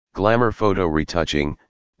Glamour photo retouching,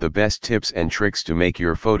 the best tips and tricks to make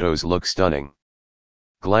your photos look stunning.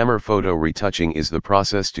 Glamour photo retouching is the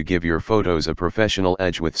process to give your photos a professional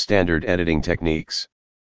edge with standard editing techniques.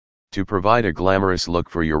 To provide a glamorous look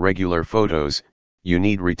for your regular photos, you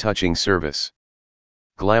need retouching service.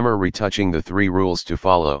 Glamour retouching, the 3 rules to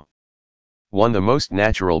follow. 1. The most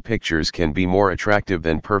natural pictures can be more attractive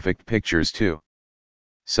than perfect pictures too.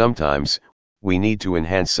 Sometimes, we need to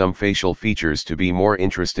enhance some facial features to be more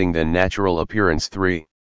interesting than natural appearance. 3.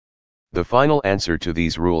 The final answer to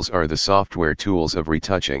these rules are the software tools of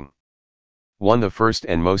retouching. 1. The first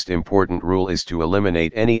and most important rule is to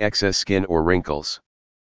eliminate any excess skin or wrinkles.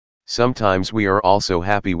 Sometimes we are also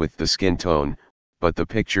happy with the skin tone, but the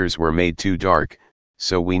pictures were made too dark,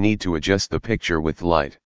 so we need to adjust the picture with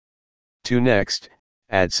light. 2. Next,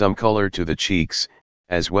 add some color to the cheeks,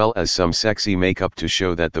 as well as some sexy makeup to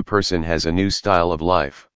show that the person has a new style of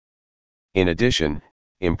life. In addition,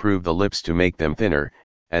 improve the lips to make them thinner,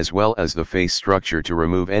 as well as the face structure to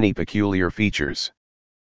remove any peculiar features.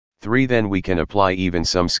 3. Then we can apply even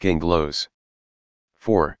some skin glows.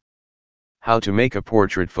 4. How to make a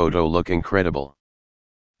portrait photo look incredible.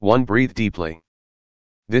 1. Breathe deeply.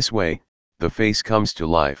 This way, the face comes to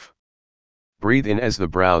life. Breathe in as the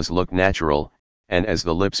brows look natural, and as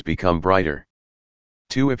the lips become brighter.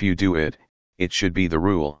 2. If you do it, it should be the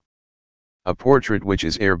rule. A portrait which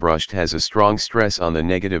is airbrushed has a strong stress on the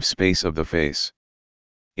negative space of the face.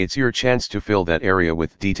 It's your chance to fill that area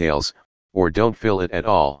with details, or don't fill it at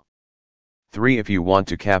all. 3. If you want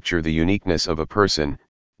to capture the uniqueness of a person,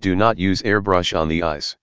 do not use airbrush on the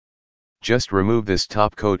eyes. Just remove this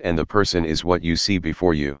top coat and the person is what you see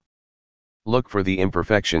before you. Look for the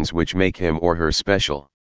imperfections which make him or her special.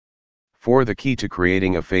 4. The key to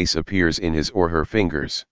creating a face appears in his or her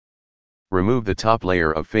fingers. Remove the top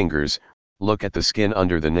layer of fingers, look at the skin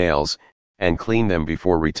under the nails, and clean them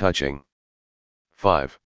before retouching.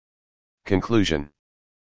 5. Conclusion.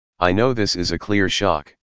 I know this is a clear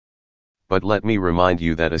shock. But let me remind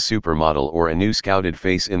you that a supermodel or a new scouted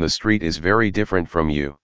face in the street is very different from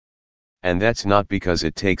you. And that's not because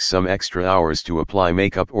it takes some extra hours to apply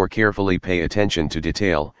makeup or carefully pay attention to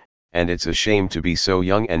detail, and it's a shame to be so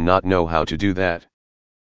young and not know how to do that.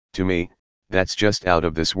 To me, that's just out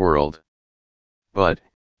of this world. But,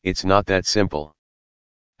 it's not that simple.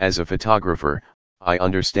 As a photographer, I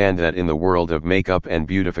understand that in the world of makeup and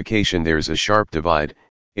beautification there's a sharp divide.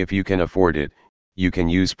 If you can afford it, you can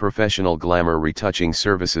use professional glamour retouching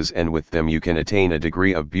services, and with them you can attain a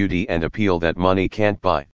degree of beauty and appeal that money can't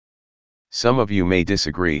buy. Some of you may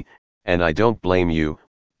disagree, and I don't blame you,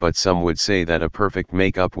 but some would say that a perfect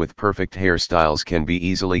makeup with perfect hairstyles can be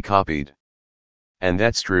easily copied. And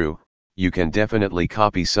that's true, you can definitely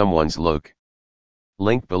copy someone's look.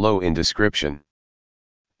 Link below in description.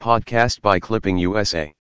 Podcast by Clipping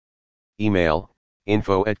USA. Email,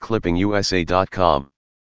 info@clippingusa.com.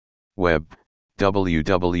 Web,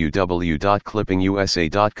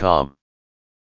 www.clippingusa.com.